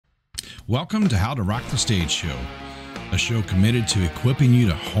Welcome to How to Rock the Stage Show, a show committed to equipping you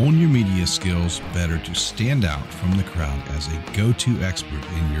to hone your media skills better to stand out from the crowd as a go-to expert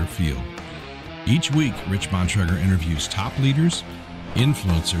in your field. Each week, Rich Bontrager interviews top leaders,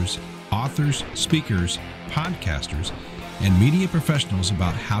 influencers, authors, speakers, podcasters, and media professionals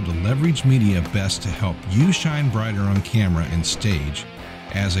about how to leverage media best to help you shine brighter on camera and stage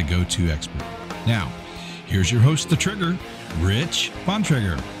as a go-to expert. Now, here's your host, The Trigger, Rich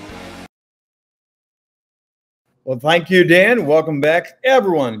Bontrager. Well, thank you, Dan. Welcome back,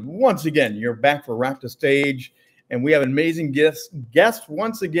 everyone. Once again, you're back for Rock the Stage, and we have an amazing guest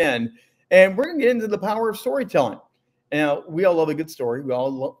once again, and we're going to get into the power of storytelling. Now, we all love a good story. We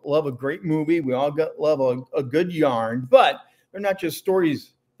all love a great movie. We all love a good yarn, but they're not just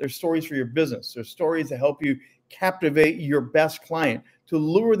stories. They're stories for your business. They're stories to help you captivate your best client, to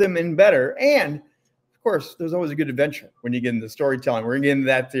lure them in better, and of course, there's always a good adventure when you get into storytelling. We're going to get into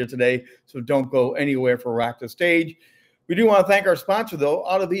that here today, so don't go anywhere for Rock the Stage. We do want to thank our sponsor, though,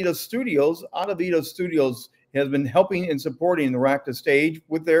 Audavita Studios. Audavita Studios has been helping and supporting the Rock the Stage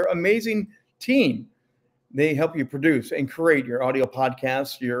with their amazing team. They help you produce and create your audio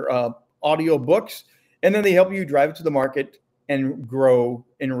podcasts, your audio books, and then they help you drive it to the market and grow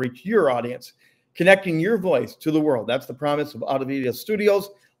and reach your audience, connecting your voice to the world. That's the promise of Audavita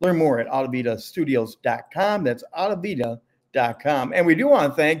Studios. Learn more at audavitastudios.com. That's audavita.com. And we do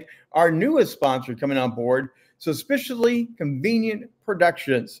want to thank our newest sponsor coming on board, Suspiciously Convenient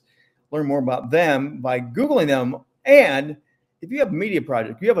Productions. Learn more about them by Googling them. And if you have a media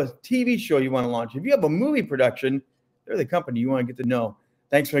project, if you have a TV show you want to launch, if you have a movie production, they're the company you want to get to know.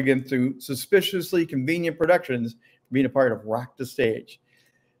 Thanks again to Suspiciously Convenient Productions for being a part of Rock the Stage.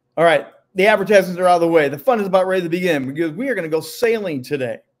 All right, the advertisements are out of the way. The fun is about ready to begin because we are going to go sailing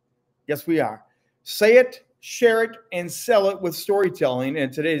today. Yes, we are. Say it, share it, and sell it with storytelling.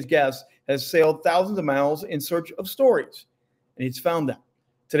 And today's guest has sailed thousands of miles in search of stories, and he's found them.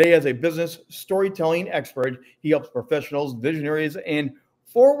 Today, as a business storytelling expert, he helps professionals, visionaries, and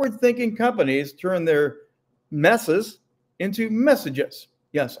forward-thinking companies turn their messes into messages.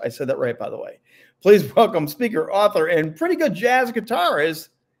 Yes, I said that right, by the way. Please welcome speaker, author, and pretty good jazz guitarist,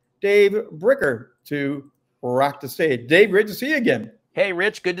 Dave Bricker, to Rock the Stage. Dave, great to see you again. Hey,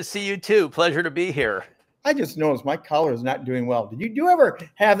 Rich, good to see you too. Pleasure to be here. I just noticed my collar is not doing well. Do you ever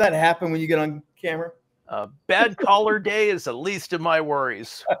have that happen when you get on camera? Bad collar day is the least of my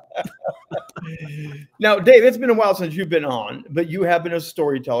worries. Now, Dave, it's been a while since you've been on, but you have been a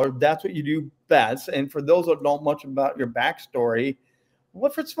storyteller. That's what you do best. And for those that don't know much about your backstory,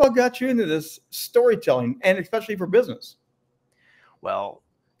 what first of all got you into this storytelling, and especially for business? Well,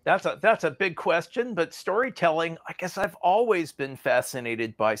 that's a big question, but storytelling, I guess I've always been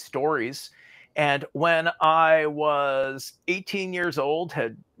fascinated by stories. And when I was 18 years old,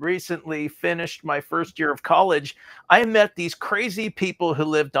 had recently finished my first year of college, I met these crazy people who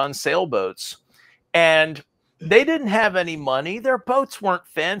lived on sailboats. And they didn't have any money. Their boats weren't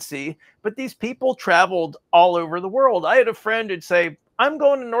fancy, but these people traveled all over the world. I had a friend who'd say, I'm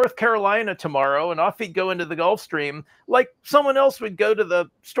going to North Carolina tomorrow, and off he'd go into the Gulf Stream like someone else would go to the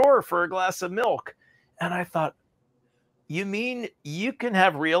store for a glass of milk. And I thought, you mean you can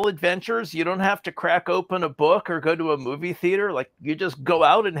have real adventures? You don't have to crack open a book or go to a movie theater. Like you just go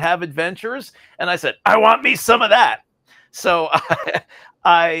out and have adventures. And I said, I want me some of that. So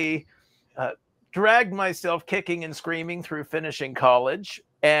I dragged myself kicking and screaming through finishing college.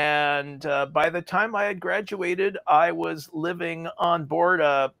 And by the time I had graduated, I was living on board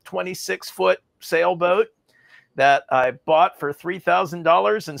a 26-foot sailboat that I bought for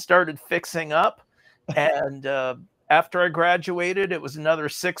 $3,000 and started fixing up. And after I graduated, it was another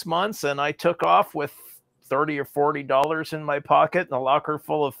 6 months, and I took off with $30 or $40 in my pocket and a locker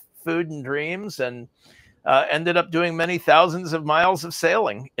full of food and dreams, and ended up doing many thousands of miles of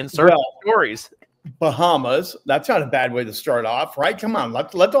sailing in search of stories. Bahamas, that's not a bad way to start off, right? Come on,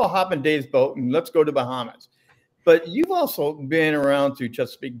 let's all hop in Dave's boat and let's go to Bahamas. But you've also been around to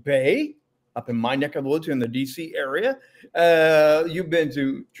Chesapeake Bay, up in my neck of the woods in the DC area. You've been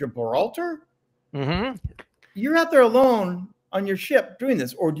to Gibraltar. Mm-hmm. You're out there alone on your ship doing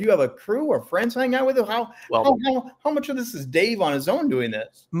this, or do you have a crew or friends hanging out with you? How much of this is Dave on his own doing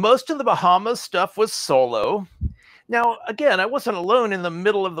this? Most of the Bahamas stuff was solo. Now, again, I wasn't alone in the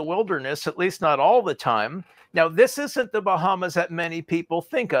middle of the wilderness, at least not all the time. Now, this isn't the Bahamas that many people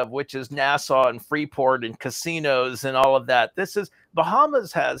think of, which is Nassau and Freeport and casinos and all of that.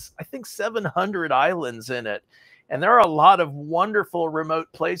 Bahamas has, I think, 700 islands in it. And there are a lot of wonderful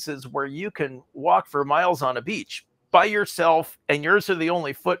remote places where you can walk for miles on a beach by yourself, and yours are the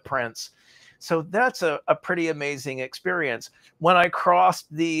only footprints. So that's a pretty amazing experience. When I crossed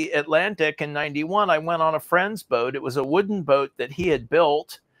the Atlantic in 91, I went on a friend's boat. It was a wooden boat that he had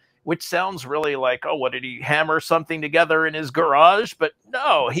built, which sounds really like, oh, what, did he hammer something together in his garage? But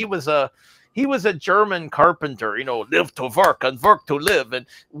no, he was a German carpenter, you know, live to work and work to live, and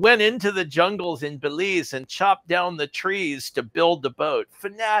went into the jungles in Belize and chopped down the trees to build the boat.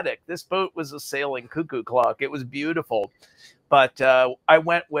 Fanatic. This boat was a sailing cuckoo clock. It was beautiful. But I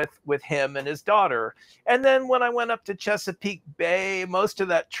went with him and his daughter. And then when I went up to Chesapeake Bay, most of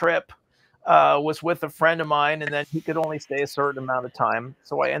that trip was with a friend of mine, and then he could only stay a certain amount of time.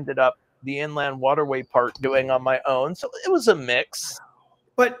 So I ended up the inland waterway part doing on my own. So it was a mix.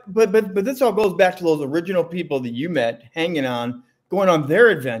 But this all goes back to those original people that you met, hanging on, going on their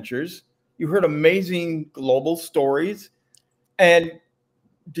adventures. You heard amazing global stories. And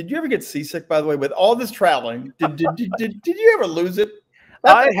did you ever get seasick, by the way, with all this traveling? Did you ever lose it?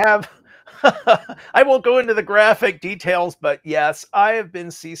 I have. I won't go into the graphic details, but yes, I have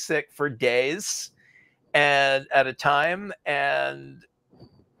been seasick for days and at a time. And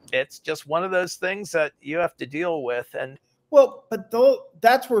it's just one of those things that you have to deal with. And well, but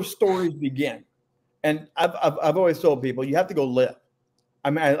that's where stories begin. And I've always told people, you have to go live. I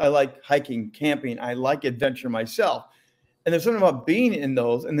mean, I like hiking, camping. I like adventure myself. And there's something about being in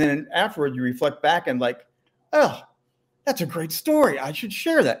those. And then afterwards, you reflect back and like, oh, that's a great story. I should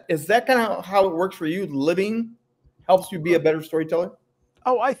share that. Is that kind of how it works for you? Living helps you be a better storyteller?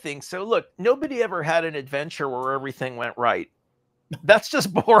 Oh, I think so. Look, nobody ever had an adventure where everything went right. That's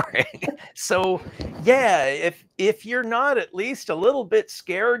just boring. So yeah, if you're not at least a little bit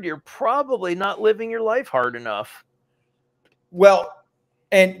scared, you're probably not living your life hard enough. Well,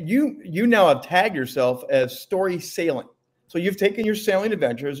 and you now have tagged yourself as story sailing. So you've taken your sailing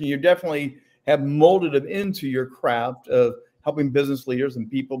adventures and you definitely have molded them into your craft of helping business leaders and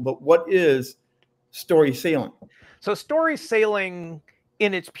people. But what is story sailing? So story sailing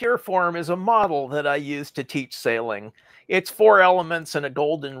in its pure form is a model that I use to teach sailing. It's 4 elements and a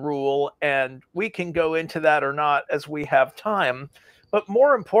golden rule, and we can go into that or not as we have time. But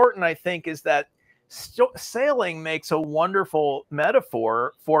more important, I think, is that sailing makes a wonderful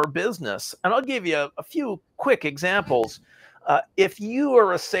metaphor for business. And I'll give you a few quick examples. If you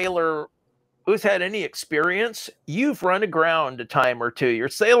are a sailor who's had any experience, you've run aground a time or two. You're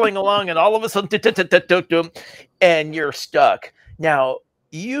sailing along and all of a sudden, and you're stuck. Now,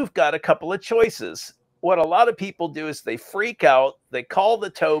 you've got a couple of choices. What a lot of people do is they freak out, they call the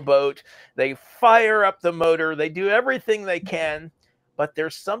towboat, they fire up the motor, they do everything they can, but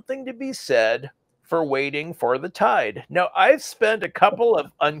there's something to be said for waiting for the tide. Now, I've spent a couple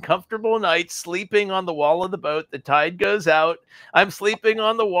of uncomfortable nights sleeping on the wall of the boat. The tide goes out, I'm sleeping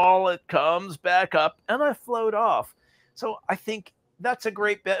on the wall, it comes back up, and I float off. So I think that's a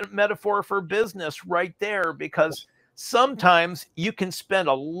great metaphor for business right there, because sometimes you can spend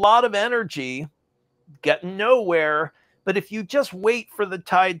a lot of energy getting nowhere, but if you just wait for the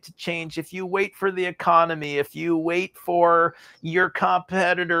tide to change, if you wait for the economy, if you wait for your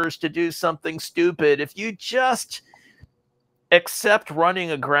competitors to do something stupid, if you just accept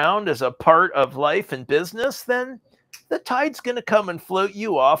running aground as a part of life and business, then the tide's going to come and float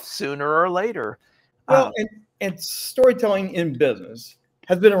you off sooner or later. Well, and storytelling in business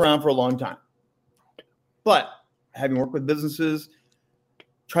has been around for a long time. But having worked with businesses,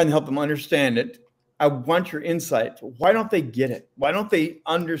 trying to help them understand it, I want your insight. Why don't they get it? Why don't they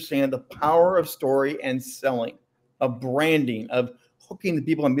understand the power of story and selling, of branding, of hooking the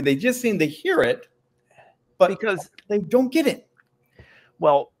people? I mean, they just seem to hear it, but because they don't get it.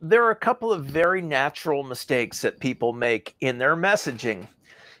 Well, there are a couple of very natural mistakes that people make in their messaging.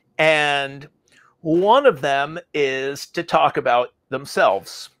 And one of them is to talk about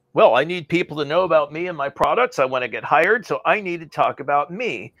themselves. Well, I need people to know about me and my products. I want to get hired, so I need to talk about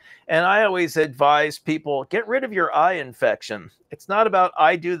me. And I always advise people, get rid of your I infection. It's not about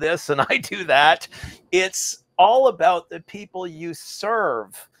I do this and I do that. It's all about the people you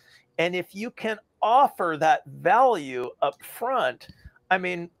serve. And if you can offer that value up front, I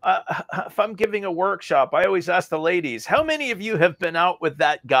mean, if I'm giving a workshop, I always ask the ladies, how many of you have been out with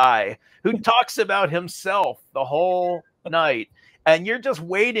that guy who talks about himself the whole night? And you're just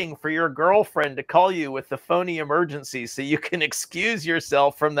waiting for your girlfriend to call you with the phony emergency so you can excuse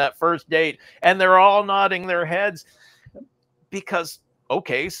yourself from that first date. And they're all nodding their heads because,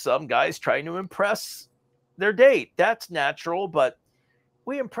 okay, some guy's trying to impress their date. That's natural, but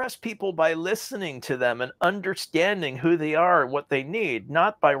we impress people by listening to them and understanding who they are, what they need,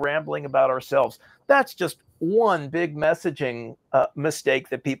 not by rambling about ourselves. That's just one big messaging mistake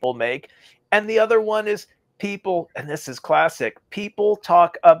that people make. And the other one is people, and this is classic, people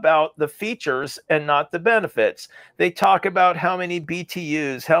talk about the features and not the benefits. They talk about how many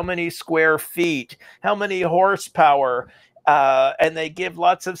BTUs, how many square feet, how many horsepower, and they give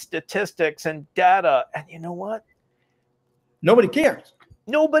lots of statistics and data. And you know what? Nobody cares.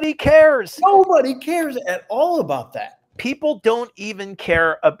 Nobody cares. Nobody cares at all about that. People don't even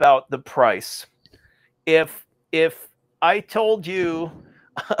care about the price. If I told you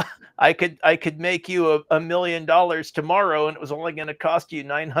I could make you $1 million tomorrow and it was only going to cost you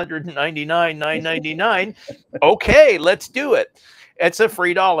 $999.999, okay, let's do it. It's a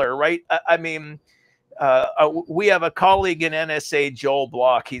free dollar, right? I mean, we have a colleague in NSA, Joel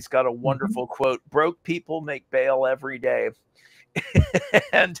Block. He's got a wonderful quote: "Broke people make bail every day."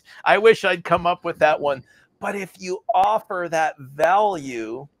 And I wish I'd come up with that one. But if you offer that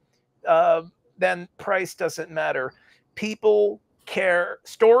value, then price doesn't matter. People care.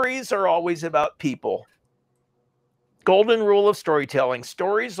 Stories are always about people. Golden rule of storytelling.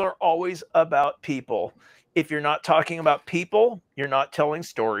 Stories are always about people. If you're not talking about people, you're not telling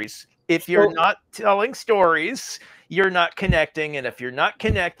stories. If you're not telling stories, you're not connecting. And if you're not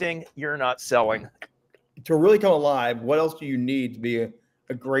connecting, you're not selling. To really come alive, what else do you need to be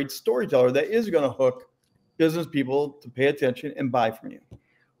a great storyteller that is going to hook business people to pay attention and buy from you?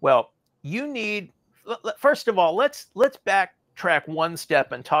 Well, you need, first of all, let's backtrack one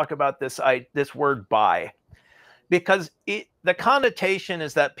step and talk about this word buy, because the connotation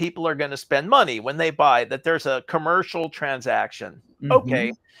is that people are going to spend money when they buy, that there's a commercial transaction.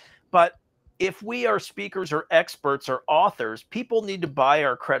 Okay, but if we are speakers or experts or authors, people need to buy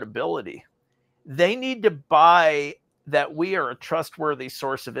our credibility. They need to buy that we are a trustworthy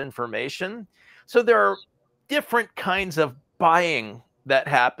source of information. So there are different kinds of buying that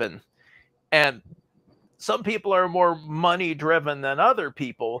happen. And some people are more money driven than other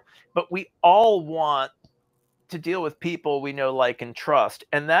people, but we all want to deal with people we know, like, and trust.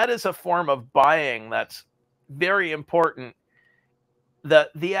 And that is a form of buying that's very important.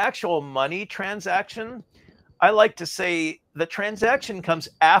 The actual money transaction, I like to say the transaction comes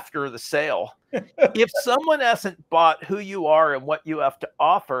after the sale. If someone hasn't bought who you are and what you have to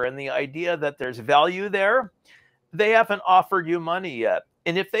offer and the idea that there's value there, they haven't offered you money yet.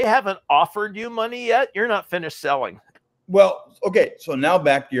 And if they haven't offered you money yet, you're not finished selling. Well, okay. So now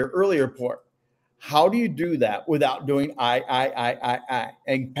back to your earlier point. How do you do that without doing I,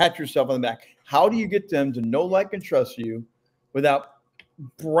 and pat yourself on the back? How do you get them to know, like, and trust you without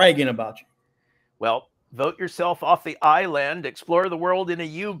bragging about you? Well, vote yourself off the island, explore the world in a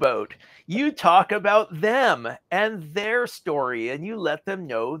U-boat. You talk about them and their story, and you let them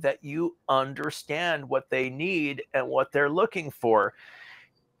know that you understand what they need and what they're looking for.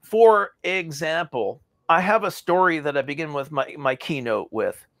 For example, I have a story that I begin with my keynote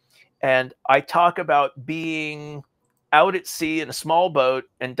with, and I talk about being out at sea in a small boat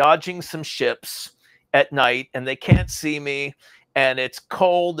and dodging some ships at night, and they can't see me, and it's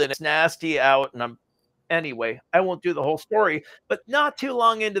cold and it's nasty out, and anyway, I won't do the whole story, but not too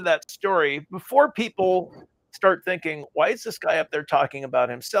long into that story, before people start thinking, why is this guy up there talking about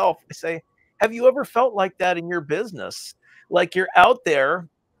himself? I say, have you ever felt like that in your business? Like you're out there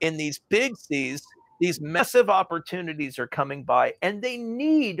in these big seas, these massive opportunities are coming by, and they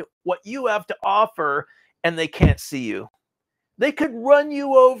need what you have to offer, and they can't see you. They could run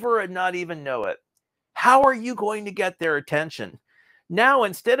you over and not even know it. How are you going to get their attention? Now,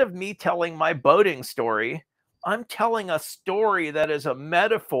 instead of me telling my boating story, I'm telling a story that is a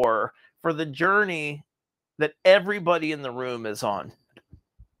metaphor for the journey that everybody in the room is on.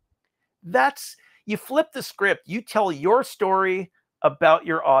 You flip the script. You tell your story about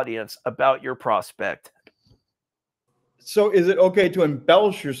your audience, about your prospect. So is it okay to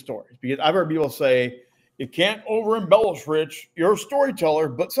embellish your stories? Because I've heard people say, you can't over embellish, Rich. You're a storyteller,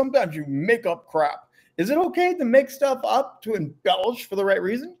 but sometimes you make up crap. Is it okay to make stuff up, to embellish for the right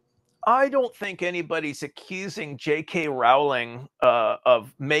reason? I don't think anybody's accusing J.K. Rowling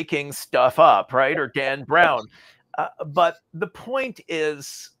of making stuff up, right? Or Dan Brown. But the point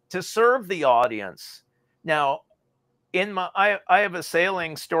is to serve the audience. Now, I have a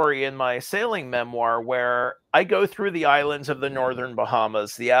sailing story in my sailing memoir where I go through the islands of the northern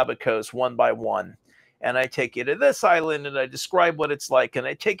Bahamas, the Abacos, one by one. And I take you to this island and I describe what it's like, and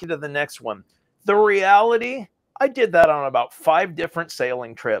I take you to the next one. The reality, I did that on about 5 different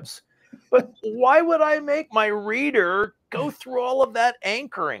sailing trips. But why would I make my reader go through all of that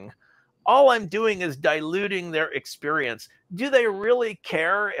anchoring? All I'm doing is diluting their experience. Do they really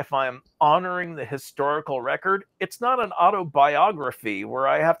care if I'm honoring the historical record? It's not an autobiography where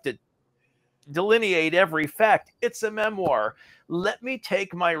I have to delineate every fact. It's a memoir. Let me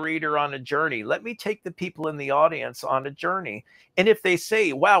take my reader on a journey. Let me take the people in the audience on a journey. And if they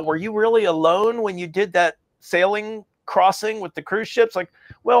say, wow, were you really alone when you did that sailing crossing with the cruise ships? Like,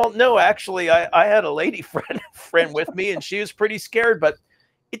 well, no, actually, I had a lady friend with me, and she was pretty scared, but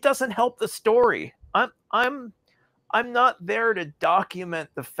it doesn't help the story. I'm not there to document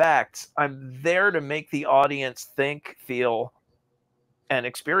the facts. I'm there to make the audience think, feel, and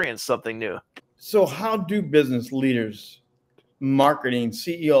experience something new. So how do business leaders, marketing,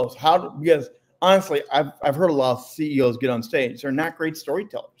 CEOs, because honestly, I've heard a lot of CEOs get on stage. They're not great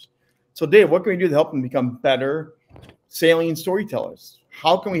storytellers. So Dave, what can we do to help them become better sailing storytellers?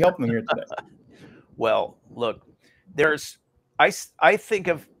 How can we help them here today? Well, look, I think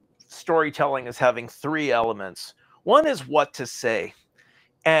of storytelling as having three elements. One is what to say.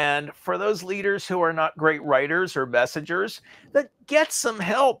 And for those leaders who are not great writers or messengers, then get some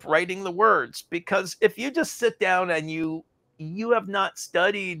help writing the words. Because if you just sit down and you have not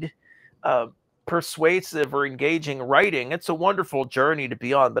studied persuasive or engaging writing, it's a wonderful journey to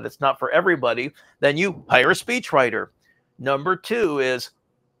be on, but it's not for everybody. Then you hire a speechwriter. Number two is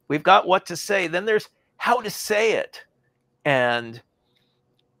we've got what to say. Then there's how to say it. And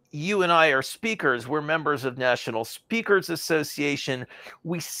you and I are speakers. We're members of National Speakers Association.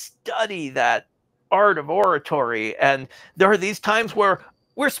 We study that art of oratory. And there are these times where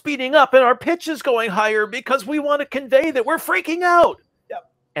we're speeding up and our pitch is going higher because we want to convey that we're freaking out. Yep.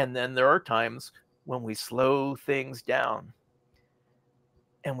 And then there are times when we slow things down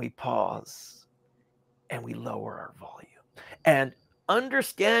and we pause and we lower our volume. And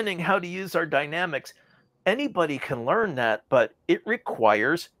understanding how to use our dynamics, anybody can learn that, but it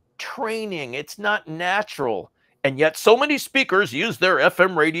requires training. It's not natural. And yet so many speakers use their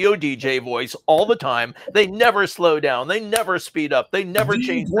FM radio DJ voice all the time. They never slow down. They never speed up. They never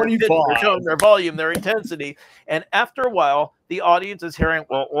change their pitch, their tone, their volume, their intensity. And after a while, the audience is hearing,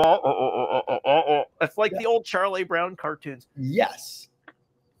 it's like the old Charlie Brown cartoons. Yes.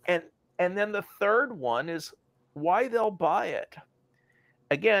 And then the third one is why they'll buy it.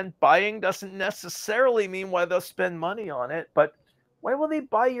 Again, buying doesn't necessarily mean why they'll spend money on it, but why will they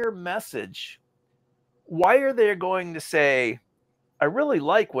buy your message? Why are they going to say, I really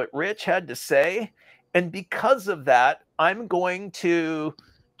like what Rich had to say, and because of that, I'm going to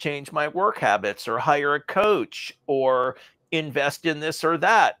change my work habits or hire a coach or invest in this or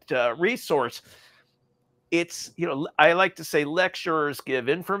that resource. It's, I like to say lecturers give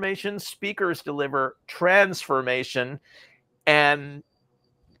information, speakers deliver transformation. And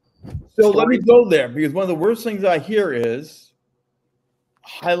so let me go there, because one of the worst things I hear is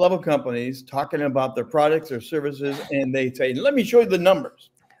high-level companies talking about their products or services, and they say, let me show you the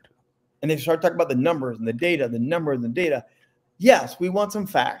numbers. And they start talking about the numbers and the data, the numbers and the data. Yes, we want some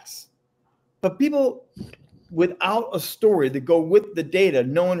facts. But people without a story to go with the data,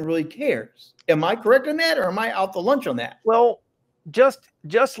 no one really cares. Am I correct on that, or am I out to lunch on that? Well,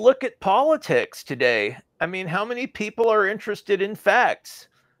 just look at politics today. I mean, how many people are interested in facts?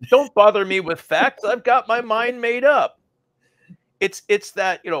 Don't bother me with facts. I've got my mind made up. It's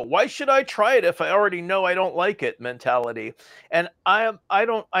that, why should I try it if I already know I don't like it mentality. And I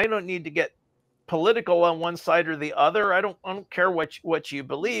don't need to get political on one side or the other. I don't care what you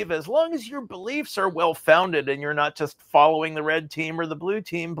believe, as long as your beliefs are well founded and you're not just following the red team or the blue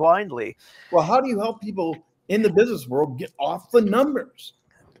team blindly. Well, how do you help people in the business world get off the numbers?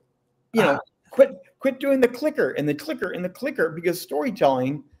 Quit doing the clicker and the clicker and the clicker, because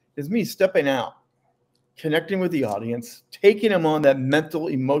storytelling is me stepping out, connecting with the audience, taking them on that mental,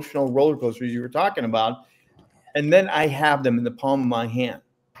 emotional roller coaster you were talking about, and then I have them in the palm of my hand.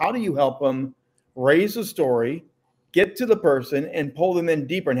 How do you help them raise the story, get to the person, and pull them in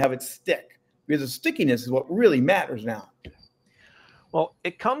deeper and have it stick? Because the stickiness is what really matters now. Well,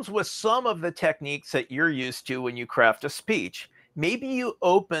 it comes with some of the techniques that you're used to when you craft a speech. Maybe you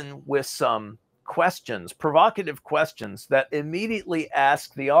open with some questions, provocative questions that immediately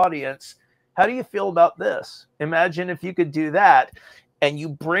ask the audience, how do you feel about this? Imagine if you could do that and you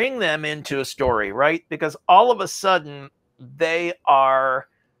bring them into a story, right? Because all of a sudden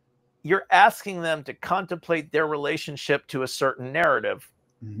you're asking them to contemplate their relationship to a certain narrative.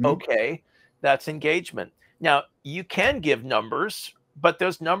 Mm-hmm. Okay, that's engagement. Now, you can give numbers, but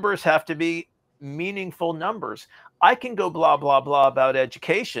those numbers have to be meaningful numbers. I can go blah, blah, blah about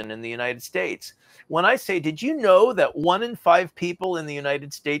education in the United States. When I say, did you know that 1 in 5 people in the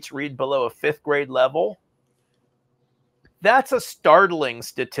United States read below a 5th grade level? That's a startling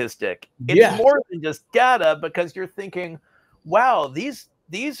statistic. It's more than just data, because you're thinking, wow, these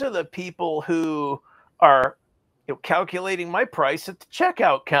are the people who are calculating my price at the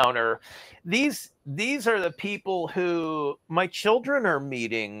checkout counter. These are the people who my children are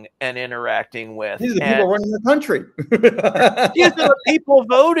meeting and interacting with. These are the people running the country. These are the people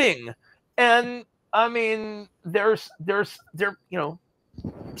voting. And I mean,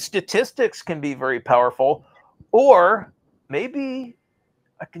 statistics can be very powerful, or maybe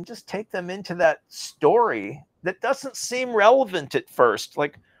I can just take them into that story that doesn't seem relevant at first.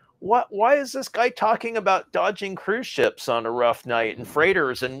 Like, why is this guy talking about dodging cruise ships on a rough night and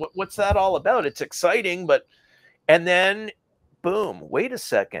freighters? And what's that all about? It's exciting, and then boom, wait a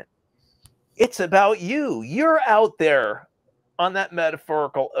second. It's about you. You're out there on that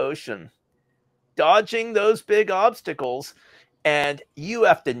metaphorical ocean, dodging those big obstacles, and you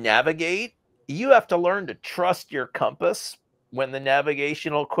have to navigate. You have to learn to trust your compass when the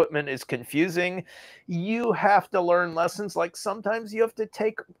navigational equipment is confusing. You have to learn lessons like sometimes you have to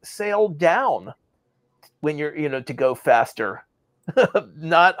take sail down when you're, to go faster,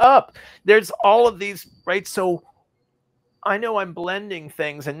 not up. There's all of these, right? So I know I'm blending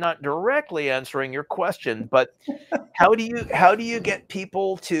things and not directly answering your question, but how do you get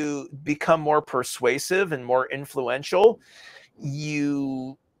people to become more persuasive and more influential?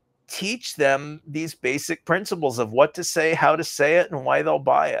 You teach them these basic principles of what to say, how to say it, and why they'll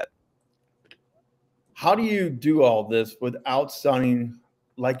buy it. How do you do all this without sounding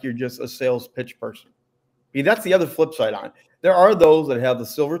like you're just a sales pitch person? I mean, that's the other flip side on it. There are those that have the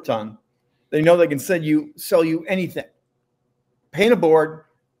silver tongue. They know they can sell you anything. Paint a board.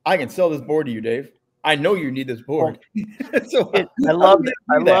 I can sell this board to you, Dave. I know you need this board. I love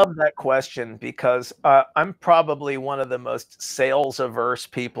that question, because I'm probably one of the most sales averse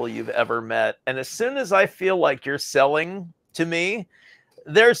people you've ever met. And as soon as I feel like you're selling to me,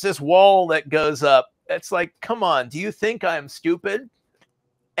 there's this wall that goes up. It's like, come on, do you think I'm stupid?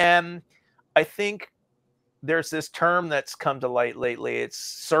 And I think there's this term that's come to light lately. It's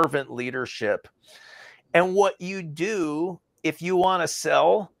servant leadership. And what you do if you want to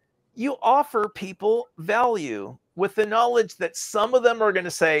sell, you offer people value with the knowledge that some of them are going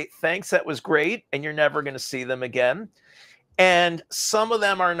to say, thanks, that was great, and you're never going to see them again. And some of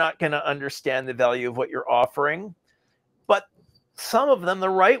them are not going to understand the value of what you're offering. But some of them, the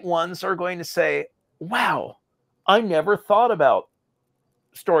right ones, are going to say, wow, I never thought about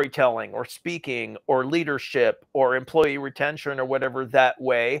storytelling or speaking or leadership or employee retention or whatever that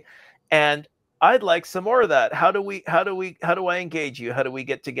way. And I'd like some more of that. How do I engage you? How do we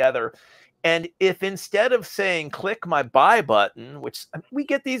get together? And if instead of saying, click my buy button, which we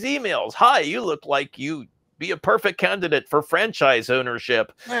get these emails, hi, you look like you be a perfect candidate for franchise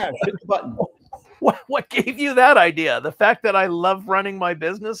ownership. Yeah, hit the button. What gave you that idea? The fact that I love running my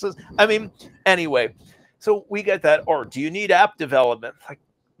businesses. I mean, anyway, so we get that. Or do you need app development? Like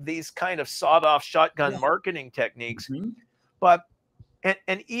these kind of sawed off shotgun marketing techniques. Mm-hmm. But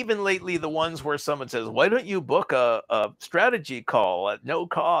And even lately, the ones where someone says, why don't you book a strategy call at no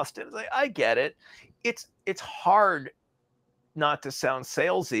cost? And it's like, I get it. It's hard not to sound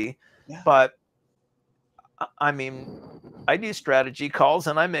salesy, but I mean, I do strategy calls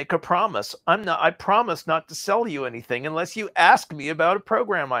and I make a promise. I promise not to sell you anything unless you ask me about a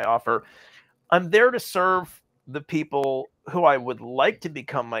program I offer. I'm there to serve the people who I would like to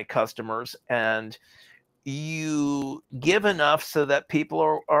become my customers, and you give enough so that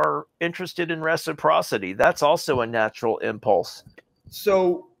people are interested in reciprocity. That's also a natural impulse.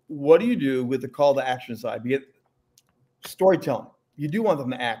 So what do you do with the call to action side? You get storytelling. You do want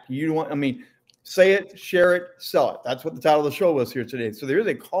them to act. Say it, share it, sell it. That's what the title of the show was here today. So there is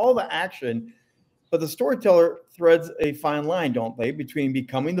a call to action, but the storyteller threads a fine line, don't they, between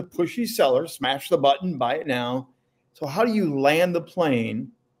becoming the pushy seller, smash the button, buy it now. So how do you land the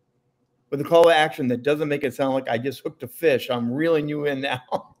plane with a call to action that doesn't make it sound like I just hooked a fish, I'm reeling you in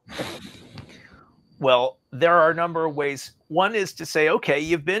now? Well, there are a number of ways. One is to say, okay,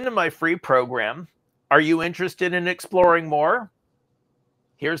 you've been to my free program. Are you interested in exploring more?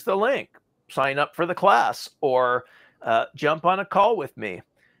 Here's the link. Sign up for the class, or jump on a call with me.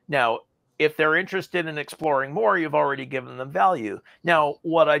 Now, if they're interested in exploring more, you've already given them value. Now,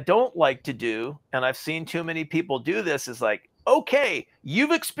 what I don't like to do, and I've seen too many people do this, is like, okay,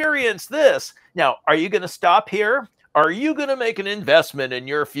 you've experienced this. Now, are you going to stop here? Are you going to make an investment in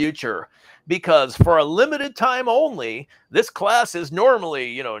your future? Because for a limited time only, this class is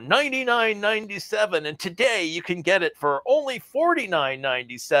normally, $99.97, and today you can get it for only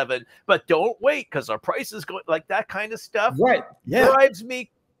 $49.97. But don't wait, because our price is going, like that kind of stuff. Right. Yeah. Drives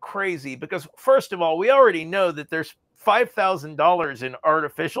me crazy, because first of all, we already know that there's $5,000 in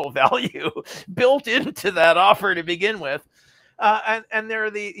artificial value built into that offer to begin with. And they're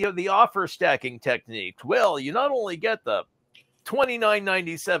the the offer stacking technique. Well, you not only get the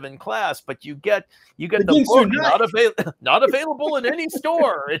 $29.97 class, but you get the book not available in any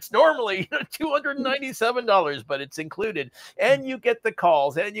store. It's normally $297, but it's included, and you get the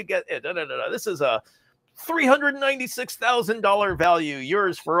calls, and you get this is a $396,000 value,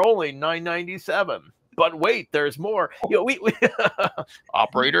 yours for only $997. But wait, there's more. We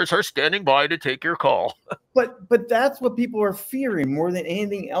operators are standing by to take your call. But that's what people are fearing more than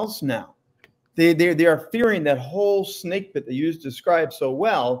anything else now. They are fearing that whole snake pit that you just described so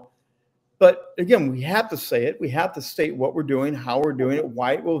well. But again, we have to say it. We have to state what we're doing, how we're doing it,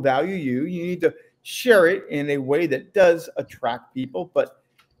 why it will value you. You need to share it in a way that does attract people. But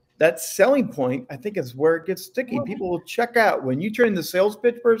that selling point, I think, is where it gets sticky. People will check out. When you turn the sales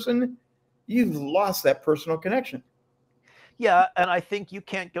pitch person, you've lost that personal connection. Yeah, and I think you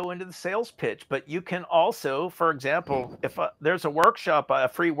can't go into the sales pitch, but you can also, for example, if there's a workshop, a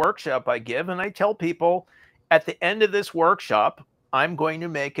free workshop I give, and I tell people at the end of this workshop, I'm going to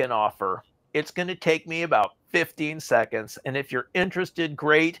make an offer. It's going to take me about 15 seconds. And if you're interested,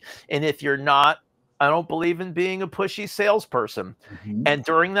 great. And if you're not, I don't believe in being a pushy salesperson. Mm-hmm. And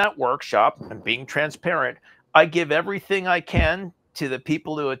during that workshop, I'm being transparent, I give everything I can to the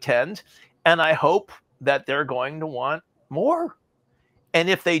people who attend, and I hope that they're going to want more. And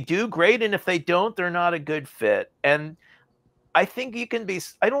if they do, great. And if they don't, they're not a good fit. And I think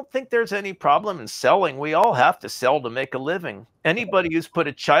I don't think there's any problem in selling. We all have to sell to make a living. Anybody who's put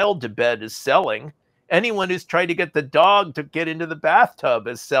a child to bed is selling. Anyone who's tried to get the dog to get into the bathtub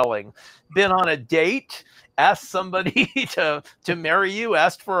is selling. Been on a date, asked somebody to marry you,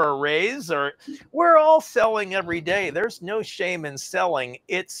 asked for a raise, or we're all selling every day. There's no shame in selling.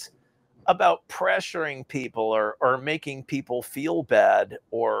 It's about pressuring people or making people feel bad,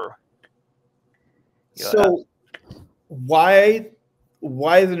 or so why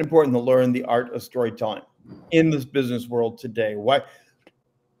is it important to learn the art of storytelling in this business world today? What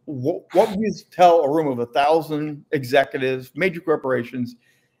would you tell a room of 1,000 executives, major corporations,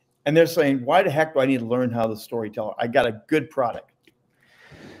 and they're saying, why the heck do I need to learn how to storytell? I got a good product.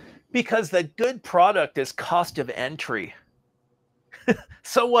 Because the good product is cost of entry.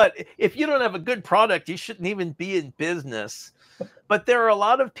 So what? If you don't have a good product, you shouldn't even be in business. But there are a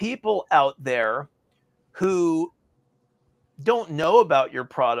lot of people out there who don't know about your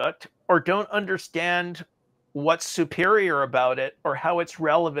product or don't understand what's superior about it or how it's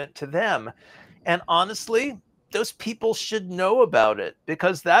relevant to them. And honestly, those people should know about it,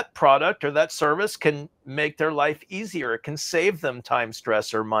 because that product or that service can make their life easier. It can save them time,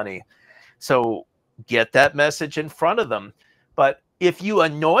 stress, or money. So get that message in front of them. But if you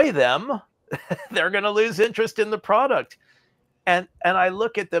annoy them, they're going to lose interest in the product. And I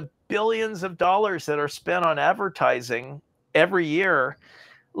look at the billions of dollars that are spent on advertising every year.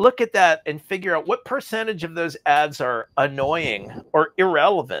 Look at that and figure out what percentage of those ads are annoying or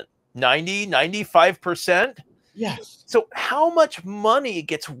irrelevant. 90, 95%? Yes. So how much money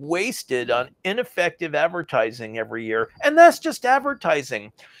gets wasted on ineffective advertising every year? And that's just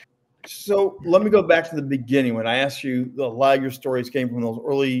advertising. So let me go back to the beginning. When I asked you, a lot of your stories came from those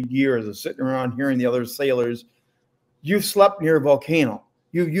early years of sitting around hearing the other sailors. You've slept near a volcano.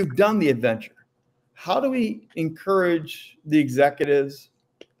 You've done the adventure. How do we encourage the executives,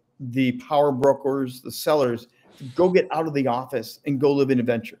 the power brokers, the sellers to go get out of the office and go live an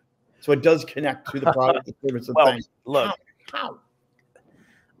adventure, so it does connect to the product, the service, and things? Look,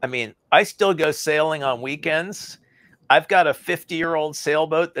 I mean, I still go sailing on weekends. I've got a 50-year-old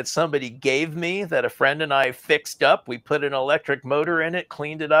sailboat that somebody gave me that a friend and I fixed up. We put an electric motor in it,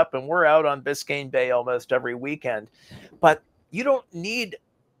 cleaned it up, and we're out on Biscayne Bay almost every weekend. But you don't need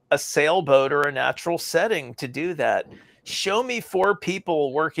a sailboat or a natural setting to do that. Show me 4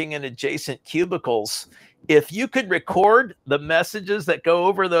 people working in adjacent cubicles. If you could record the messages that go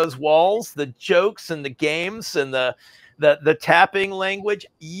over those walls, the jokes and the games and the tapping language,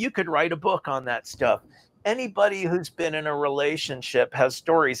 you could write a book on that stuff. Anybody who's been in a relationship has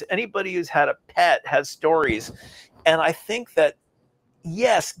stories. Anybody who's had a pet has stories. And I think that,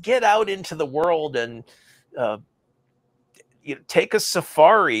 yes, get out into the world and take a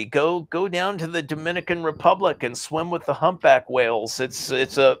safari. Go down to the Dominican Republic and swim with the humpback whales. It's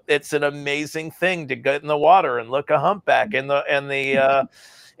an amazing thing to get in the water and look a humpback in the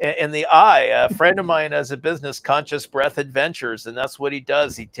eye. A friend of mine has a business, Conscious Breath Adventures, and that's what he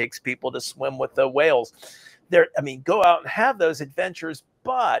does. He takes people to swim with the whales. Go out and have those adventures,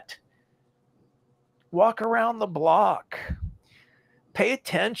 but walk around the block. Pay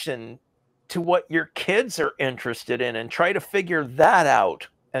attention to what your kids are interested in and try to figure that out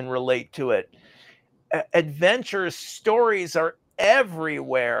and relate to it. adventurous stories are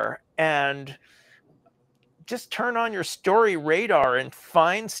everywhere, and just turn on your story radar and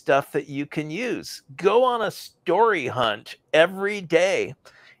find stuff that you can use. Go on a story hunt every day.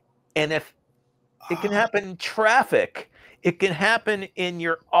 And if it can happen in traffic, it can happen in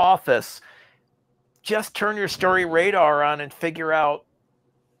your office, just turn your story radar on and figure out,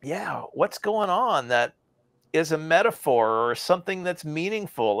 yeah, what's going on that is a metaphor or something that's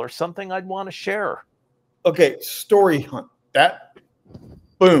meaningful or something I'd want to share. Okay, story hunt. That,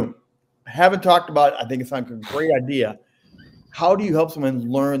 boom. Haven't talked about it. I think it's like a great idea. How do you help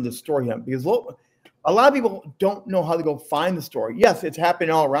someone learn the story hunt? Because a lot of people don't know how to go find the story. Yes, it's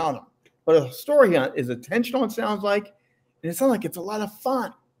happening all around them, but a story hunt is intentional, it sounds like, and it sounds like it's a lot of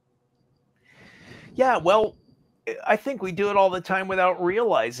fun. Yeah, well, I think we do it all the time without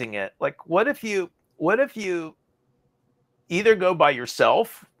realizing it. Like, what if you either go by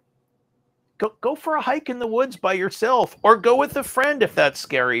yourself, go for a hike in the woods by yourself, or go with a friend if that's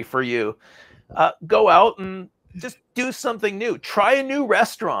scary for you. Go out and just do something new. Try a new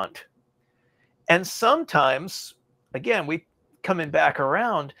restaurant. And sometimes, again, we coming back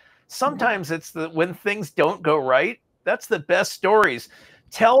around, sometimes it's when things don't go right, that's the best stories.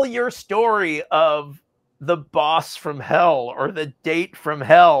 Tell your story of the boss from hell, or the date from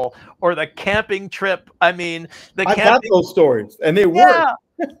hell, or the camping trip. I mean, I got those stories, and they work.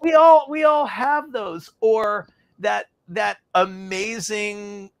 We all have those. Or that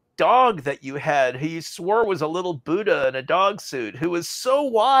amazing dog that you had, who you swore was a little Buddha in a dog suit, who was so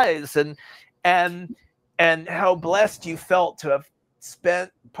wise, and how blessed you felt to have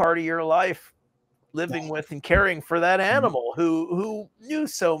spent part of your life living with and caring for that animal who knew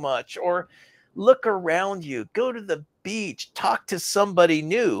so much. Or look around you, go to the beach, talk to somebody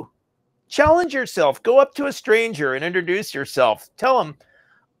new, challenge yourself, go up to a stranger and introduce yourself. Tell them,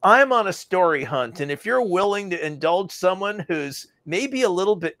 I'm on a story hunt. And if you're willing to indulge someone who's maybe a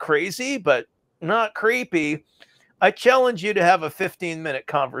little bit crazy, but not creepy, I challenge you to have a 15-minute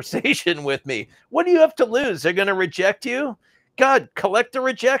conversation with me. What do you have to lose? They're going to reject you? God, collect the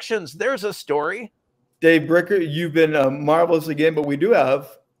rejections. There's a story. Dave Bricker, you've been marvelous again, but we do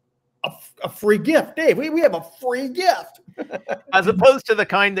have a free gift. Dave, we have a free gift. As opposed to the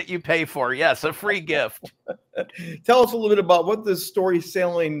kind that you pay for. Yes, a free gift. Tell us a little bit about what this story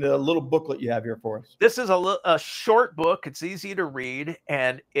sailing little booklet you have here for us. This is a short book. It's easy to read,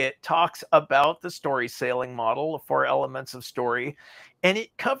 and it talks about the story sailing model, the 4 elements of story, and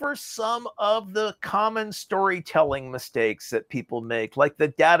it covers some of the common storytelling mistakes that people make, like the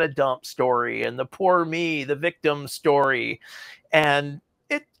data dump story and the poor me, the victim story. And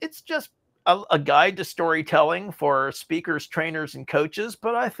it's just a guide to storytelling for speakers, trainers, and coaches,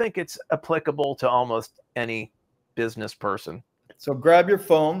 but I think it's applicable to almost any business person. So grab your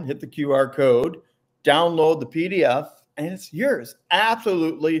phone, hit the QR code, download the PDF, and it's yours.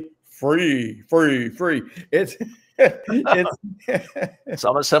 Absolutely free. It's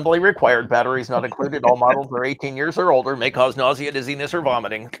some assembly required. Batteries not included. All models are 18 years or older. May cause nausea, dizziness, or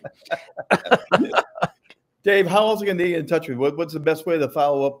vomiting. Dave, how else are you going to get in touch with you? What's the best way to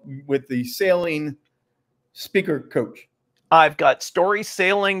follow up with the sailing speaker coach? I've got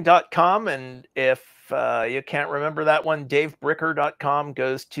storysailing.com, and if you can't remember that one, davebricker.com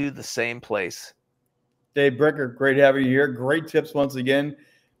goes to the same place. Dave Bricker, great having you here. Great tips once again.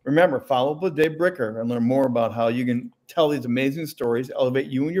 Remember, follow up with Dave Bricker and learn more about how you can tell these amazing stories, elevate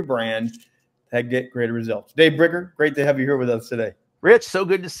you and your brand, and get greater results. Dave Bricker, great to have you here with us today. Rich, so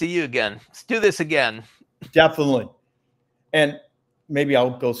good to see you again. Let's do this again. Definitely. And maybe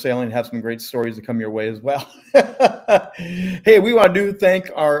I'll go sailing and have some great stories to come your way as well. Hey, we want to thank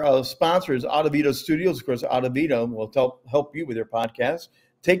our sponsors, Audavita Studios. Of course, Audavita will help you with your podcast,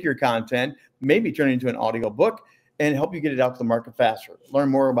 take your content, maybe turn it into an audio book, and help you get it out to the market faster. Learn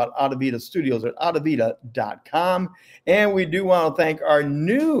more about Audavita Studios at audavita.com. And we do want to thank our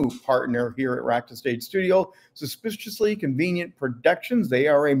new partner here at Rack to Stage Studio, Suspiciously Convenient Productions. They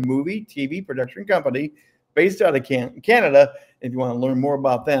are a movie, TV production company based out of Canada. If you want to learn more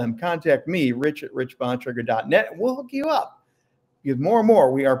about them, contact me, Rich at richbontrager.net, and we'll hook you up. Because more and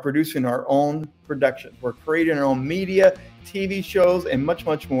more, we are producing our own productions. We're creating our own media, TV shows, and much,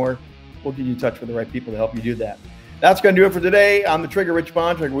 much more. We'll get you in touch with the right people to help you do that. That's going to do it for today. I'm the Trigger, Rich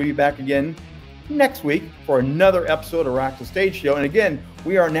Bontrager. We'll be back again next week for another episode of Rock the Stage Show. And again,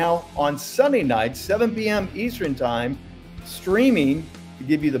 we are now on Sunday night, 7 p.m. Eastern Time, streaming to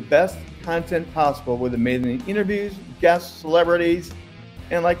give you the best content possible with amazing interviews, guests, celebrities,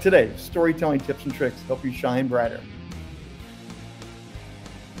 and like today, storytelling tips and tricks to help you shine brighter.